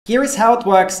Here is how it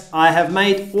works. I have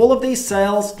made all of these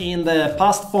sales in the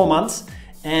past 4 months,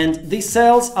 and these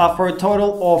sales are for a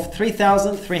total of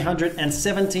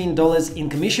 $3,317 in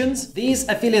commissions. These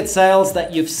affiliate sales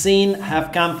that you've seen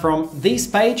have come from this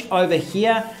page over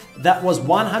here that was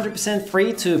 100%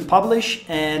 free to publish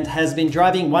and has been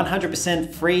driving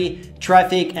 100% free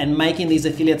traffic and making these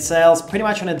affiliate sales pretty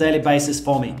much on a daily basis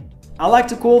for me. I like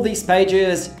to call these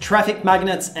pages traffic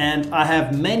magnets, and I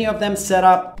have many of them set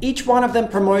up, each one of them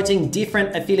promoting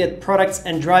different affiliate products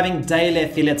and driving daily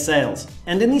affiliate sales.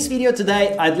 And in this video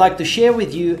today, I'd like to share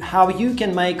with you how you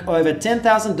can make over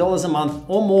 $10,000 a month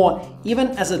or more,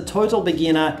 even as a total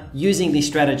beginner, using this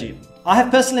strategy. I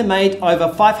have personally made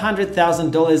over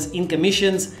 $500,000 in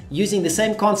commissions using the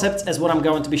same concepts as what I'm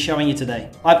going to be showing you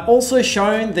today. I've also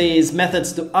shown these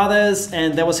methods to others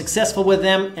and they were successful with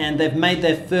them and they've made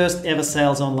their first ever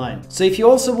sales online. So if you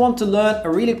also want to learn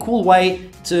a really cool way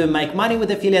to make money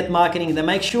with affiliate marketing, then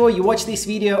make sure you watch this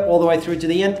video all the way through to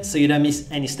the end so you don't miss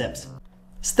any steps.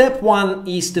 Step one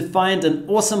is to find an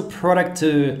awesome product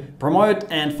to promote,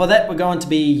 and for that we're going to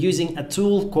be using a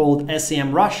tool called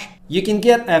SEMrush. You can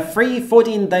get a free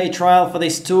 14-day trial for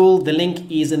this tool. The link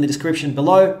is in the description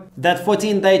below. That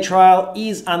 14-day trial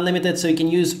is unlimited, so you can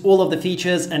use all of the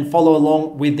features and follow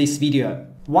along with this video.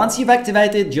 Once you've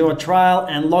activated your trial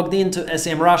and logged into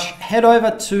SEMrush, head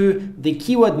over to the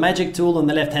keyword magic tool on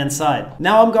the left-hand side.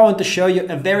 Now I'm going to show you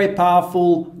a very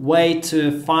powerful way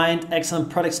to find excellent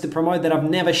products to promote that I've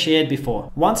never shared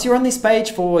before. Once you're on this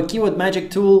page for keyword magic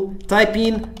tool, type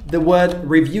in the word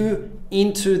review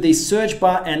into the search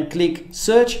bar and click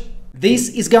search. This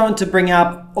is going to bring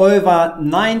up over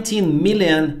 19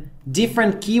 million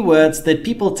different keywords that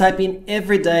people type in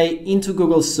every day into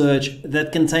Google search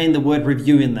that contain the word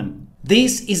review in them.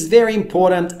 This is very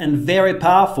important and very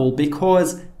powerful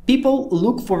because people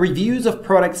look for reviews of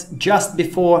products just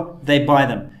before they buy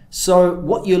them. So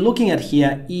what you're looking at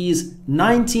here is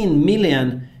 19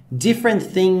 million different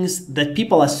things that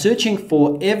people are searching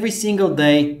for every single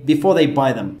day before they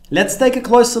buy them. Let's take a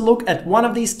closer look at one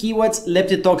of these keywords,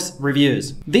 LeptiTalks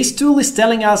reviews. This tool is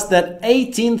telling us that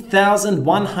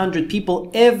 18,100 people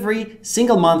every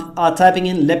single month are typing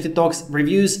in LeptiTalks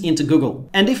reviews into Google.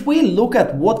 And if we look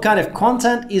at what kind of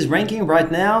content is ranking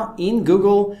right now in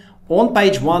Google, on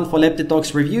page 1 for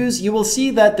LeptiTalks reviews, you will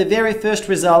see that the very first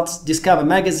results, Discover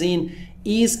Magazine,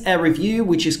 is a review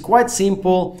which is quite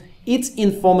simple. It's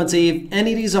informative, and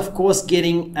it is of course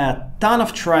getting a ton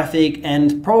of traffic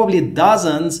and probably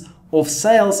dozens of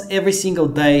sales every single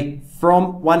day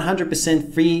from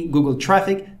 100% free Google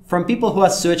traffic from people who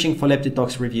are searching for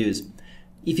LeptiTalks reviews.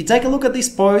 If you take a look at this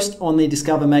post on the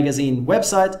Discover Magazine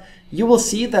website, you will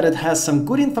see that it has some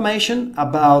good information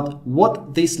about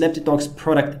what this LeptiTalks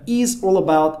product is all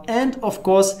about, and of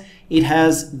course it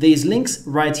has these links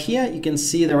right here. You can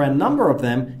see there are a number of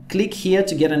them. Click here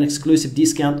to get an exclusive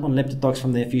discount on LeptiTalks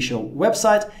from the official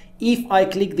website. If I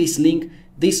click this link,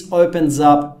 this opens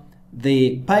up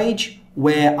the page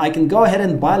where I can go ahead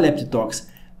and buy LeptiTalks.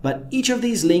 But each of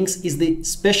these links is the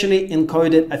specially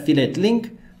encoded affiliate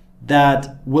link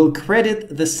that will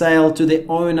credit the sale to the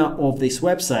owner of this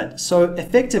website. So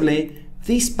effectively,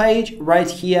 this page right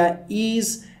here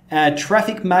is a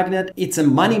traffic magnet. It's a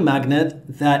money magnet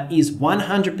that is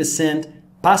 100%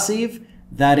 passive,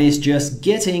 that is just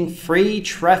getting free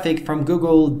traffic from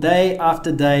Google day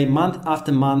after day, month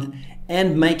after month,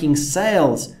 and making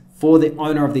sales for the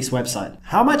owner of this website.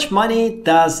 How much money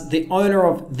does the owner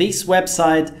of this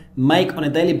website make on a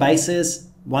daily basis?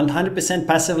 100%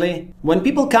 passively. When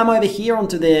people come over here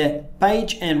onto their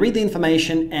page and read the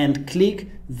information and click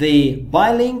the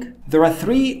buy link, there are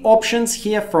 3 options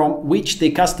here from which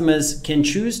the customers can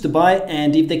choose to buy,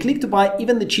 and if they click to buy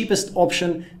even the cheapest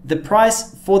option, the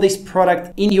price for this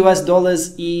product in US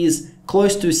dollars is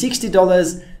close to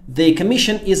 $60. The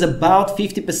commission is about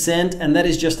 50%, and that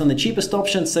is just on the cheapest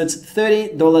option, so it's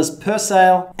 $30 per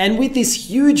sale. And with this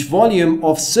huge volume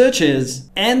of searches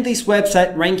and this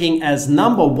website ranking as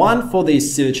 #1 for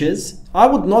these searches, I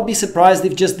would not be surprised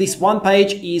if just this one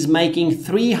page is making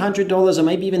 $300 or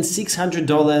maybe even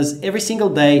 $600 every single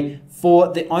day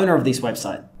for the owner of this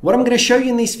website. What I'm going to show you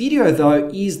in this video though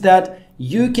is that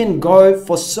you can go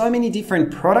for so many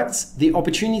different products. The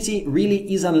opportunity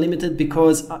really is unlimited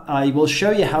because I will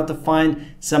show you how to find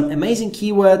some amazing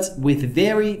keywords with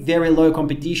very, very low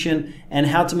competition and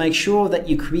how to make sure that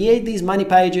you create these money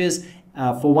pages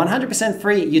for 100%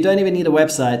 free. You don't even need a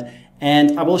website.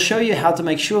 And I will show you how to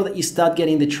make sure that you start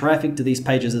getting the traffic to these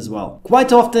pages as well.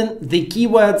 Quite often, the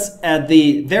keywords at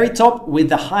the very top with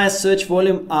the highest search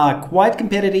volume are quite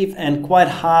competitive and quite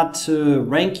hard to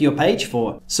rank your page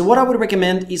for. So what I would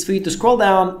recommend is for you to scroll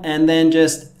down and then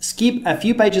just skip a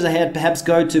few pages ahead, perhaps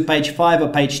go to page 5 or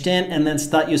page 10 and then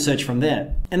start your search from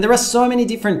there. And there are so many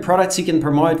different products you can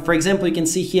promote. For example, you can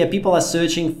see here people are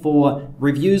searching for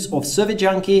reviews of Survey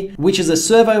Junkie, which is a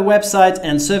survey website,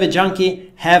 and Survey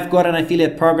Junkie have got an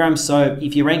affiliate program. So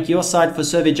if you rank your site for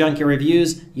Survey Junkie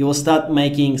reviews, you will start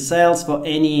making sales for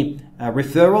any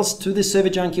referrals to the Survey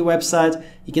Junkie website.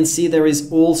 You can see there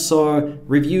is also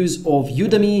reviews of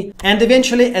Udemy. And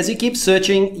eventually, as you keep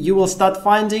searching, you will start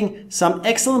finding some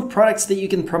excellent products that you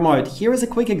can promote. Here is a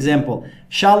quick example: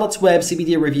 Charlotte's Web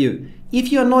CBD review. If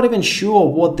you're not even sure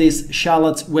what this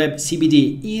Charlotte's Web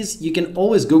CBD is, you can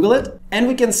always Google it. And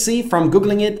we can see from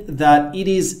Googling it that it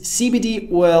is CBD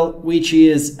oil, which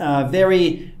is a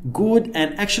very good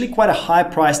and actually quite a high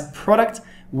priced product,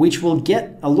 which will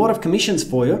get a lot of commissions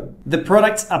for you. The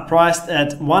products are priced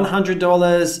at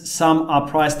 $100, some are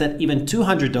priced at even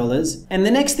 $200. And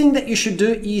the next thing that you should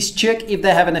do is check if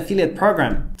they have an affiliate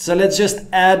program. So let's just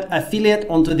add affiliate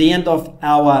onto the end of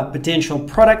our potential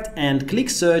product and click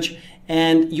search,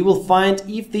 and you will find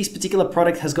if this particular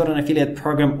product has got an affiliate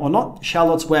program or not.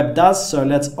 Charlotte's Web does, so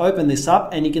let's open this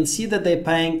up and you can see that they're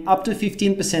paying up to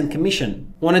 15%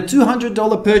 commission. On a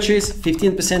 $200 purchase,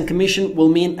 15% commission will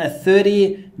mean a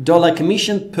 $30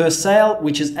 commission per sale,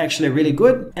 which is actually really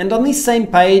good. And on this same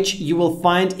page, you will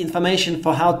find information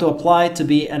for how to apply to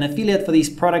be an affiliate for this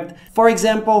product. For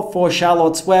example, for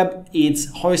Charlotte's Web, it's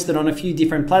hosted on a few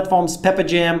different platforms,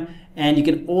 Pepperjam, and you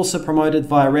can also promote it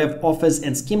via Rev Offers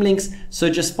and Skimlinks. So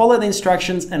just follow the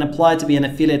instructions and apply to be an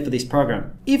affiliate for this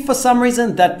program. If for some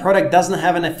reason that product doesn't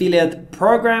have an affiliate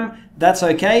program, that's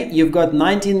okay. You've got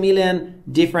 19 million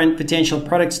different potential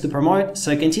products to promote.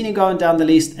 So continue going down the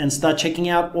list and start checking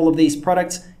out all of these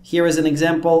products. Here is an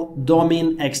example,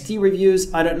 Domin XT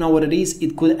reviews. I don't know what it is.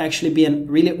 It could actually be a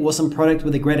really awesome product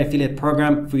with a great affiliate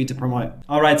program for you to promote.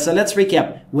 All right, so let's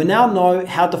recap. We now know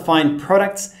how to find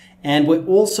products, and we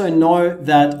also know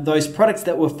that those products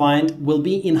that we find will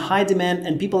be in high demand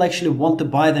and people actually want to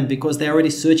buy them because they're already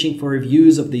searching for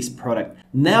reviews of this product.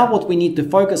 Now what we need to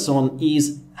focus on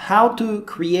is how to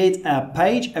create a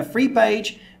page, a free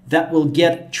page that will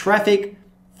get traffic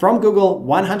from Google,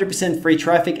 100% free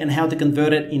traffic, and how to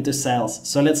convert it into sales.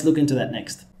 So let's look into that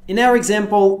next. In our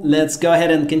example, let's go ahead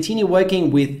and continue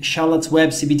working with Charlotte's Web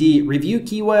CBD review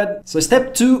keyword. So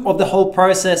step 2 of the whole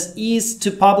process is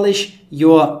to publish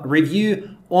your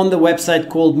review on the website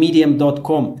called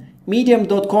medium.com.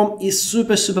 Medium.com is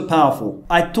super powerful.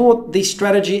 I taught this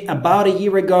strategy about a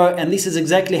year ago, and this is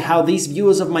exactly how these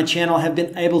viewers of my channel have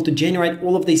been able to generate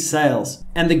all of these sales.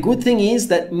 And the good thing is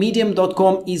that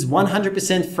medium.com is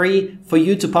 100% free for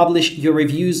you to publish your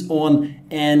reviews on,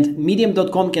 and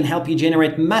medium.com can help you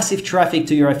generate massive traffic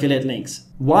to your affiliate links.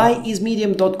 Why is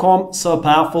medium.com so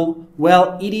powerful?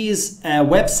 Well, it is a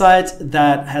website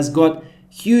that has got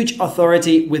huge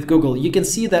authority with Google. You can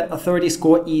see that authority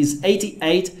score is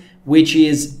 88, which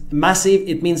is massive.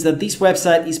 It means that this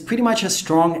website is pretty much as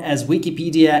strong as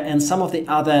Wikipedia and some of the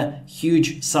other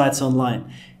huge sites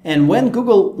online. And when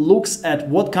Google looks at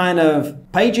what kind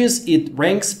of pages it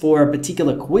ranks for a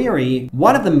particular query,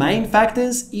 one of the main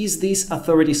factors is this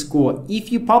authority score.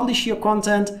 If you publish your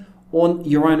content on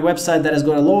your own website that has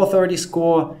got a low authority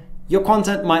score, your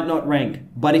content might not rank.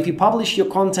 But if you publish your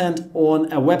content on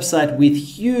a website with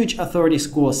huge authority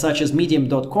scores such as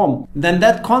medium.com, then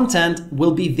that content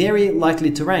will be very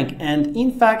likely to rank. And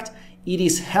in fact, it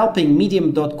is helping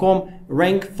medium.com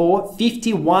rank for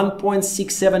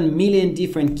 51.67 million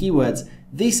different keywords.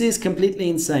 This is completely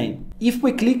insane. If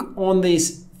we click on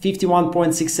these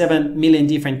 51.67 million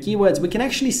different keywords, we can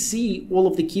actually see all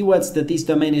of the keywords that this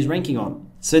domain is ranking on.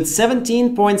 So it's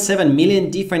 17.7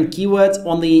 million different keywords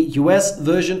on the US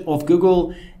version of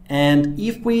Google. And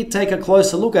if we take a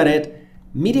closer look at it,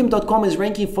 medium.com is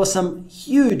ranking for some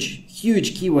huge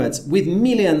keywords with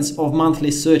millions of monthly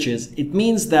searches. It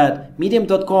means that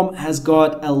medium.com has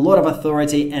got a lot of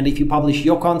authority, and if you publish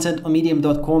your content on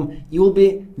medium.com, you will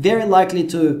be very likely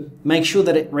to make sure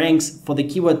that it ranks for the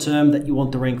keyword term that you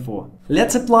want to rank for.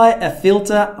 Let's apply a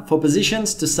filter for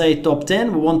positions to say top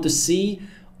 10. We want to see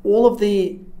all of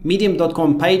the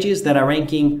medium.com pages that are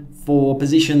ranking for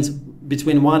positions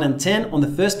between 1 and 10 on the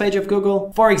first page of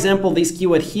Google. For example, this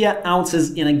keyword here,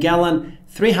 ounces in a gallon,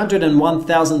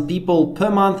 301,000 people per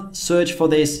month search for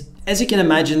this. As you can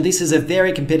imagine, this is a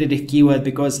very competitive keyword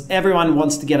because everyone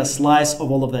wants to get a slice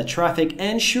of all of that traffic.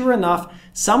 And sure enough,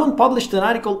 someone published an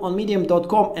article on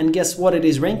medium.com, and guess what? It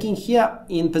is ranking here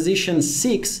in position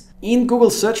 6 in Google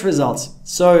search results.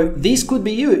 So this could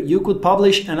be you. You could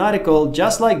publish an article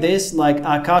just like this, like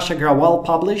Akash Agrawal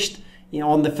published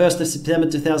on the 1st of September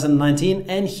 2019,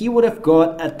 and he would have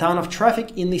got a ton of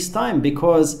traffic in this time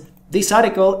because this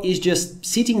article is just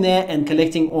sitting there and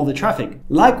collecting all the traffic.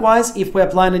 Likewise, if we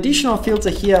apply an additional filter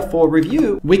here for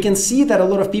review, we can see that a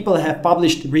lot of people have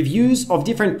published reviews of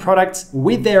different products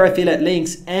with their affiliate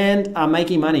links and are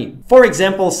making money. For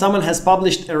example, someone has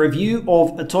published a review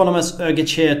of Autonomous Ergo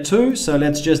Chair 2. So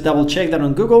let's just double check that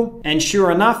on Google. And sure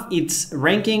enough, it's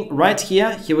ranking right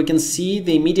here. Here we can see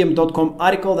the medium.com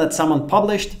article that someone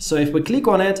published. So if we click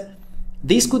on it,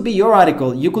 this could be your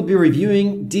article. You could be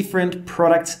reviewing different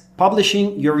products,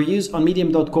 publishing your reviews on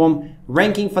medium.com,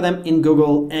 ranking for them in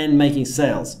Google and making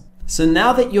sales. So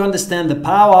now that you understand the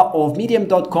power of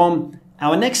medium.com,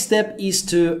 our next step is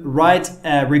to write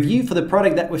a review for the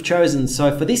product that we've chosen.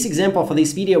 So for this example, for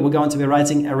this video, we're going to be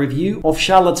writing a review of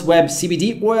Charlotte's Web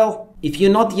CBD oil. If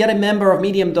you're not yet a member of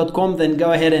medium.com, then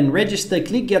go ahead and register,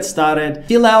 click get started,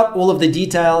 fill out all of the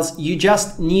details. You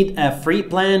just need a free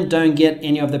plan. Don't get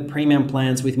any of the premium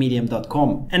plans with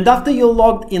medium.com. And after you're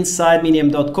logged inside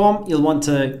medium.com, you'll want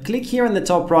to click here in the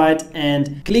top right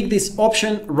and click this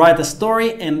option, write a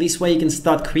story, and this way you can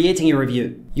start creating your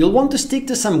review. You'll want to stick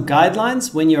to some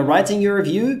guidelines when you're writing your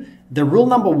review. The rule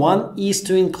number 1 is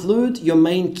to include your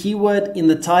main keyword in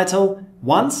the title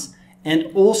once, and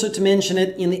also to mention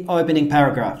it in the opening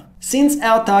paragraph. Since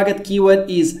our target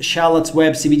keyword is Charlotte's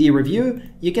Web CBD Review,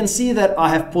 you can see that I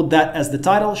have put that as the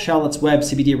title, Charlotte's Web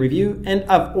CBD Review, and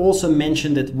I've also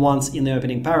mentioned it once in the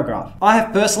opening paragraph. I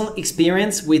have personal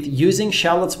experience with using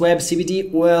Charlotte's Web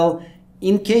CBD oil.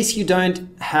 In case you don't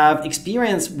have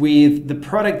experience with the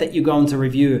product that you're going to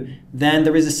review, then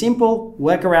there is a simple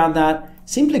workaround that.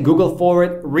 Simply Google for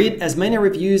it, read as many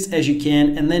reviews as you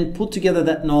can, and then put together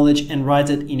that knowledge and write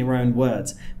it in your own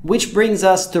words. Which brings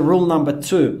us to rule number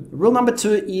 2. Rule number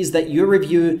 2 is that your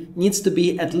review needs to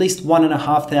be at least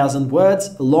 1,500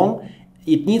 words long.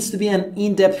 It needs to be an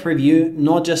in-depth review,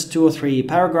 not just 2 or 3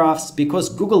 paragraphs, because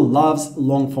Google loves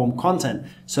long-form content.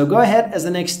 So go ahead as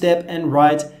the next step and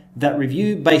write that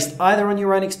review based either on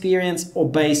your own experience or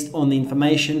based on the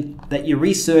information that you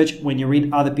research when you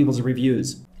read other people's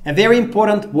reviews. A very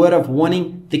important word of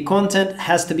warning, the content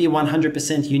has to be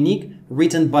 100% unique,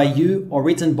 written by you or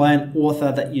written by an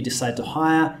author that you decide to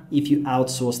hire if you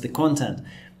outsource the content.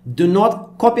 Do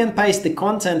not copy and paste the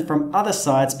content from other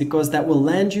sites because that will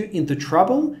land you into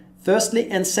trouble, firstly,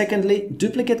 and secondly,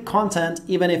 duplicate content,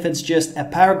 even if it's just a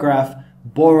paragraph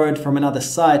borrowed from another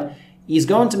site, is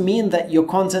going to mean that your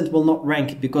content will not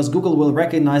rank because Google will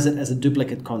recognize it as a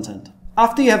duplicate content.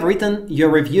 After you have written your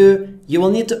review, you will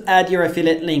need to add your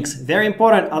affiliate links. Very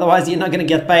important, otherwise you're not going to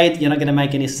get paid, you're not going to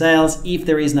make any sales if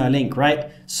there is no link, right?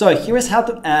 So here is how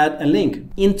to add a link.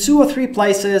 In 2 or 3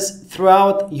 places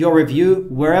throughout your review,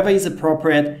 wherever is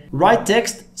appropriate, write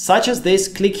text such as this.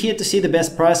 Click here to see the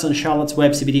best price on Charlotte's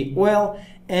Web CBD oil,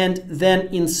 and then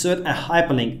insert a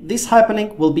hyperlink. This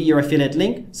hyperlink will be your affiliate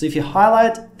link. So if you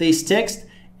highlight this text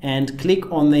and click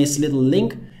on this little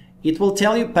link, it will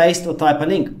tell you paste or type a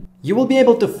link. You will be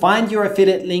able to find your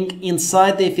affiliate link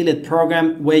inside the affiliate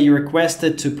program where you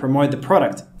requested to promote the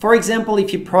product. For example,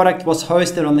 if your product was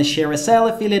hosted on the Share a Sale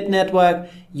affiliate network,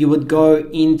 you would go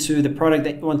into the product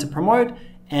that you want to promote,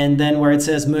 and then where it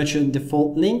says merchant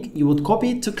default link, you would copy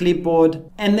it to clipboard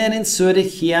and then insert it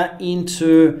here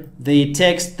into the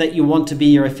text that you want to be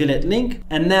your affiliate link.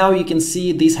 And now you can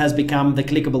see this has become the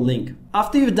clickable link.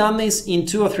 After you've done this in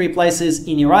 2 or 3 places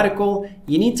in your article,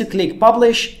 you need to click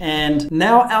publish, and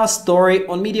now our story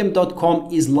on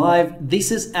medium.com is live.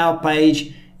 This is our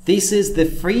page. This is the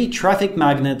free traffic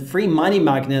magnet, free money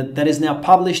magnet that is now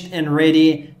published and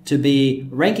ready to be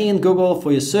ranking in Google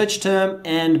for your search term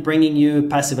and bringing you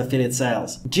passive affiliate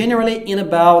sales. Generally, in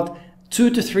about 2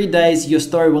 to 3 days, your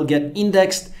story will get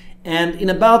indexed, and in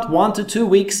about 1 to 2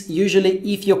 weeks, usually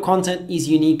if your content is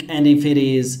unique and if it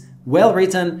is well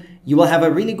written, you will have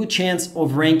a really good chance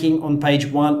of ranking on page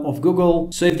 1 of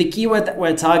Google. So if the keyword that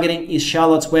we're targeting is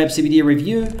Charlotte's Web CBD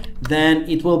Review, then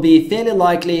it will be fairly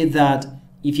likely that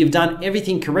if you've done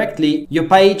everything correctly, your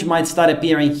page might start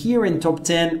appearing here in top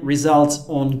 10 results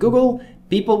on Google.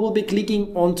 People will be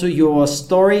clicking onto your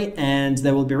story and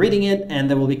they will be reading it,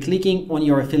 and they will be clicking on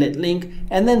your affiliate link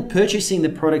and then purchasing the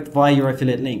product via your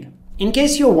affiliate link. In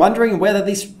case you're wondering whether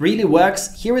this really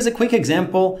works, here is a quick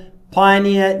example.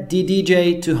 Pioneer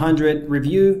DDJ 200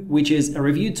 review, which is a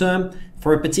review term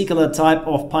for a particular type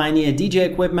of Pioneer DJ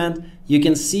equipment. You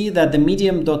can see that the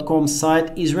medium.com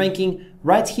site is ranking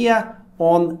right here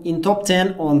in top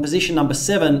 10 on position number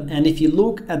 7. And if you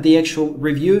look at the actual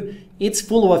review, it's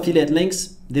full of affiliate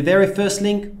links. The very first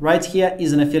link right here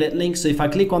is an affiliate link. So if I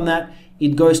click on that,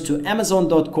 it goes to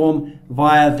Amazon.com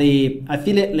via the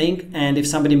affiliate link. And if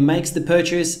somebody makes the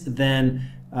purchase, then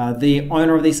the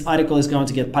owner of this article is going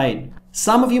to get paid.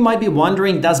 Some of you might be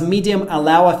wondering, does Medium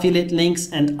allow affiliate links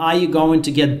and are you going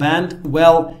to get banned?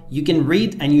 Well, you can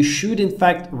read, and you should in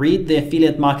fact read, the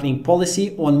affiliate marketing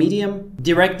policy on Medium.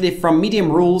 Directly from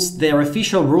Medium rules, their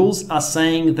official rules are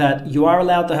saying that you are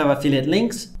allowed to have affiliate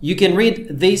links. You can read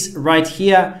these right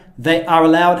here. They are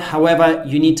allowed. However,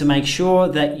 you need to make sure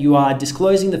that you are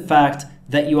disclosing the fact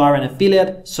that you are an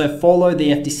affiliate. So follow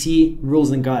the FTC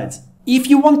rules and guides. If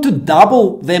you want to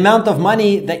double the amount of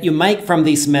money that you make from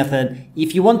this method,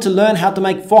 if you want to learn how to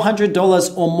make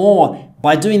 $400 or more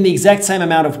by doing the exact same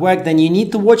amount of work, then you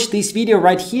need to watch this video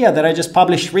right here that I just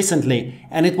published recently,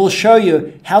 and it will show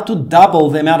you how to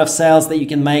double the amount of sales that you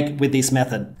can make with this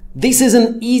method. This is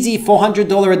an easy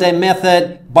 $400 a day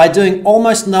method by doing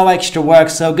almost no extra work,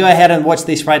 so go ahead and watch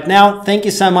this right now. Thank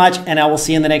you so much, and I will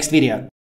see you in the next video.